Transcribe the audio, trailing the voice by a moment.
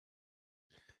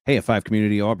Hey, F5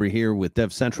 Community, Aubrey here with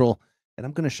DevCentral, and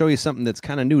I'm going to show you something that's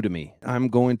kind of new to me. I'm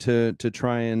going to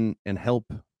try and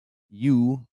help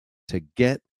you to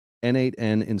get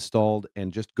n8n installed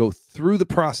and just go through the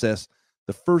process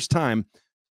the first time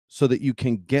so that you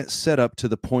can get set up to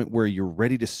the point where you're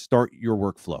ready to start your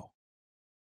workflow.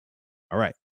 All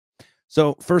right.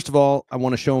 So first of all, I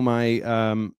want to show my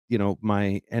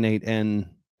my n8n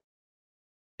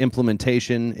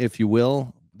implementation, if you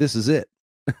will. This is it.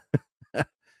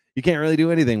 You can't really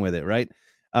do anything with it, right?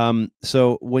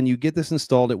 So when you get this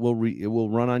installed, it will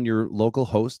run on your local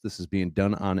host. This is being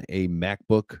done on a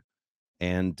MacBook,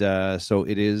 and so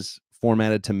it is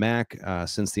formatted to Mac.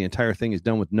 Since the entire thing is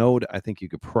done with Node, I think you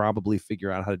could probably figure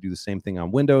out how to do the same thing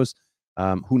on Windows.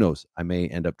 Who knows? I may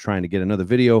end up trying to get another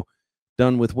video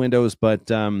done with Windows, but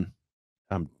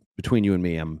between you and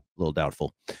me, I'm a little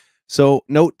doubtful. So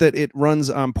note that it runs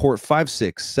on port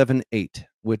 5678,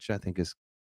 which I think is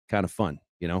kind of fun,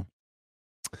 you know.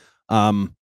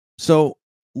 So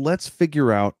let's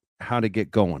figure out how to get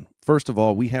going. First of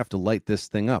all, we have to light this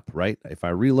thing up, right? If I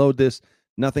reload this,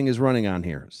 nothing is running on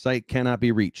here. Site cannot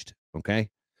be reached. Okay.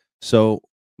 So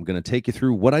I'm going to take you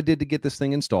through what I did to get this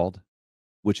thing installed,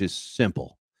 which is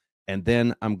simple. And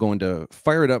then I'm going to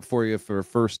fire it up for you for a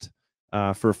first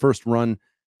run.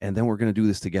 And then we're going to do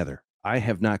this together. I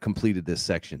have not completed this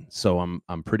section, so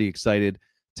I'm pretty excited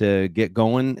to get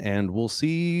going, and we'll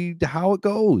see how it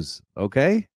goes.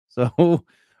 Okay. So, all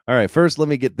right, first let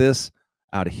me get this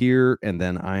out of here, and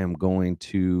then I am going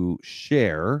to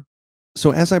share.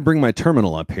 So as I bring my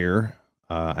terminal up here,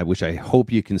 which I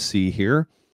hope you can see here,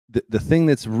 the thing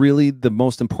that's really the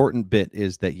most important bit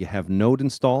is that you have Node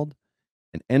installed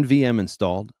and NVM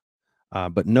installed,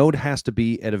 but Node has to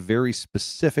be at a very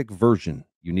specific version.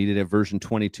 You need it at version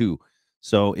 22.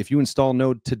 So if you install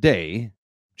Node today,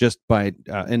 just by,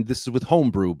 and this is with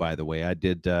Homebrew, by the way, I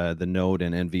did the Node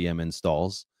and NVM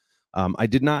installs. I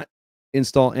did not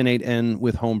install n8n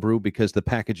with Homebrew because the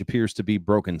package appears to be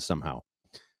broken somehow.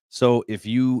 So if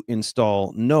you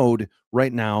install Node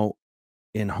right now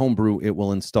in Homebrew, it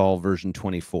will install version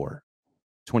 24.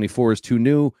 24 is too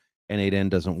new, n8n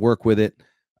doesn't work with it.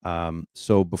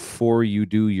 So before you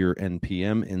do your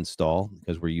npm install,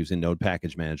 because we're using Node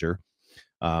Package Manager,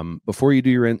 before you do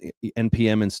your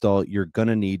npm install, you're going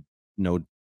to need Node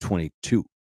 22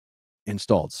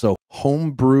 installed. So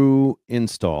Homebrew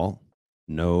install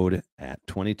Node at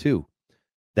 22.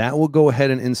 That will go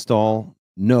ahead and install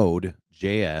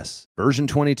Node.js version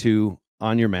 22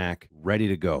 on your Mac, ready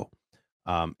to go.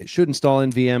 It should install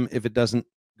NVM. If it doesn't,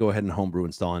 go ahead and Homebrew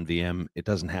install NVM. It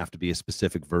doesn't have to be a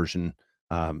specific version,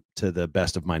 to the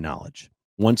best of my knowledge.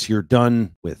 Once you're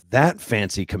done with that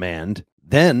fancy command,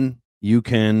 then you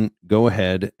can go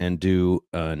ahead and do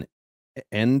an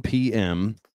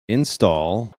npm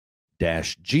install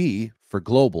 -g for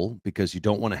global, because you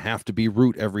don't want to have to be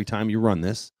root every time you run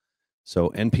this. So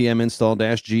npm install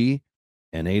 -g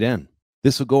n8n.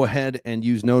 This will go ahead and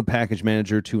use Node Package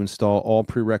Manager to install all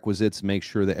prerequisites, make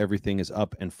sure that everything is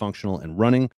up and functional and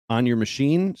running on your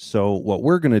machine. So what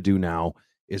we're going to do now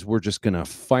is we're just going to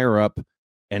fire up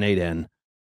n8n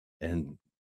and,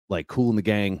 like Kool and the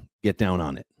Gang, get down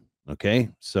on it. Okay,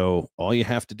 so all you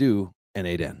have to do,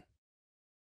 n8n.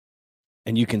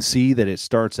 And you can see that it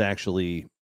starts actually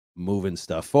moving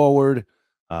stuff forward.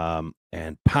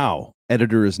 And pow,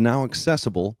 editor is now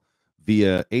accessible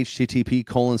via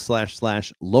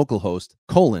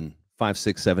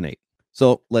http://localhost:5678.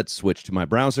 So let's switch to my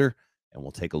browser and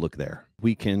we'll take a look there.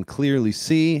 We can clearly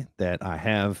see that I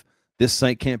have this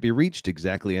site can't be reached,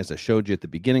 exactly as I showed you at the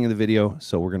beginning of the video.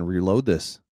 So we're going to reload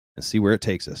this and see where it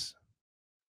takes us.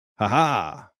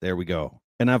 Haha, there we go.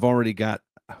 And I've already got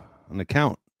an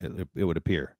account, it would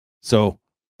appear. So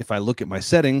if I look at my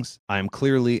settings, I'm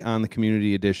clearly on the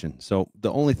Community Edition. So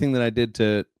the only thing that I did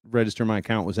to register my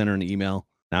account was enter an email.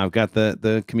 Now I've got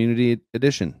the Community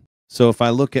Edition. So if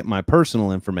I look at my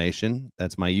personal information,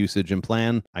 that's my usage and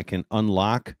plan, I can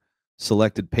unlock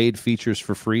selected paid features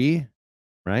for free,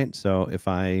 right? So if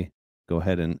I go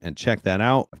ahead and check that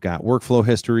out, I've got workflow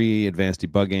history, advanced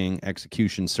debugging,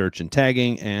 execution, search, and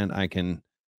tagging, and I can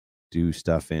do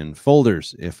stuff in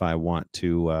folders if I want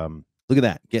to. Look at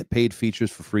that, get paid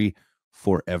features for free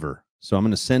forever. So I'm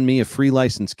going to send me a free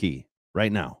license key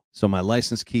right now. So my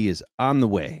license key is on the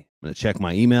way. I'm going to check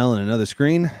my email in another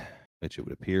screen, which it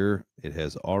would appear it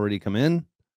has already come in.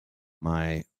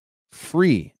 My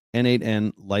free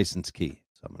n8n license key.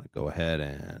 So I'm going to go ahead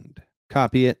and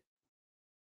copy it.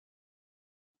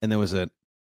 And there was an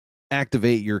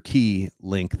activate your key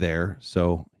link there.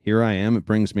 So here I am. It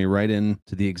brings me right in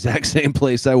to the exact same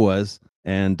place I was.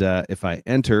 And if I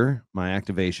enter my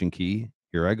activation key,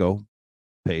 here I go,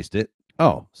 paste it,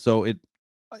 Oh, so it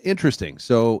interesting.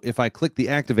 So if I click the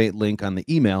activate link on the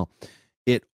email,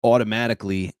 it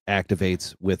automatically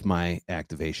activates with my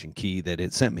activation key that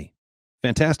it sent me.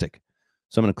 Fantastic.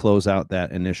 So I'm going to close out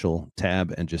that initial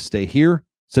tab and just stay here.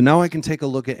 So now I can take a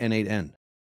look at n8n.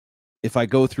 If I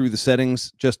go through the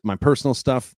settings, just my personal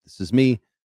stuff, this is me,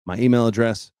 my email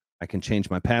address, I can change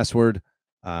my password,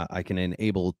 I can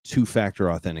enable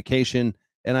two-factor authentication,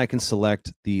 and I can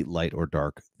select the light or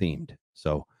dark themed.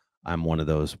 So I'm one of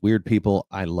those weird people.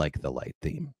 I like the light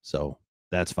theme, so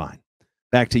that's fine.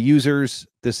 Back to users.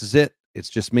 This is it. It's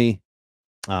just me.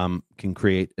 Can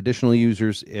create additional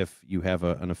users if you have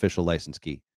an official license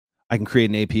key. I can create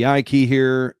an API key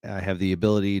here. I have the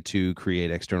ability to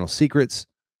create external secrets.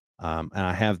 And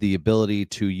I have the ability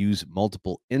to use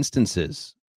multiple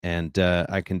instances, and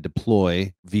I can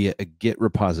deploy via a Git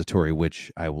repository,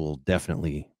 which I will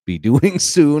definitely be doing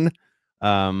soon.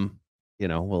 Um,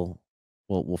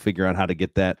 we'll figure out how to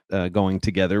get that going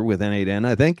together with n8n,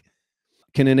 I think.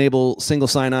 Can enable single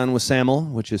sign-on with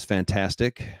SAML, which is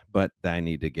fantastic, but I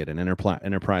need to get an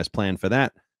enterprise plan for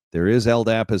that. There is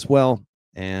LDAP as well,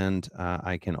 and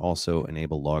I can also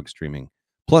enable log streaming.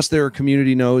 Plus, there are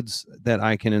community nodes that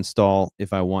I can install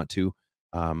if I want to.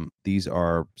 These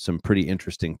are some pretty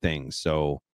interesting things.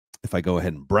 So if I go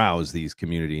ahead and browse these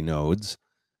community nodes,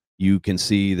 you can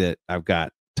see that I've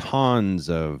got tons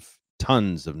of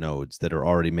nodes that are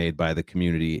already made by the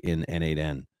community in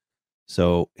n8n.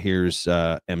 So here's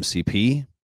MCP.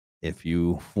 If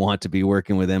you want to be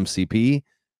working with MCP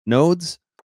nodes,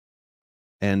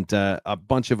 and a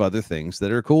bunch of other things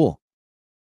that are cool.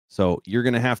 So you're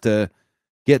going to have to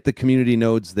get the community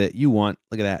nodes that you want.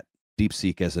 Look at that,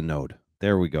 DeepSeek as a node.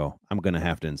 There we go. I'm going to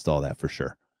have to install that for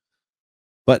sure.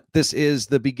 But this is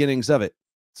the beginnings of it.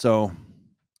 So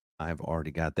I've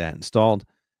already got that installed.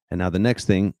 And now the next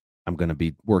thing I'm going to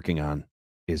be working on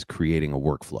is creating a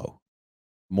workflow.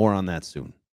 More on that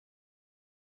soon.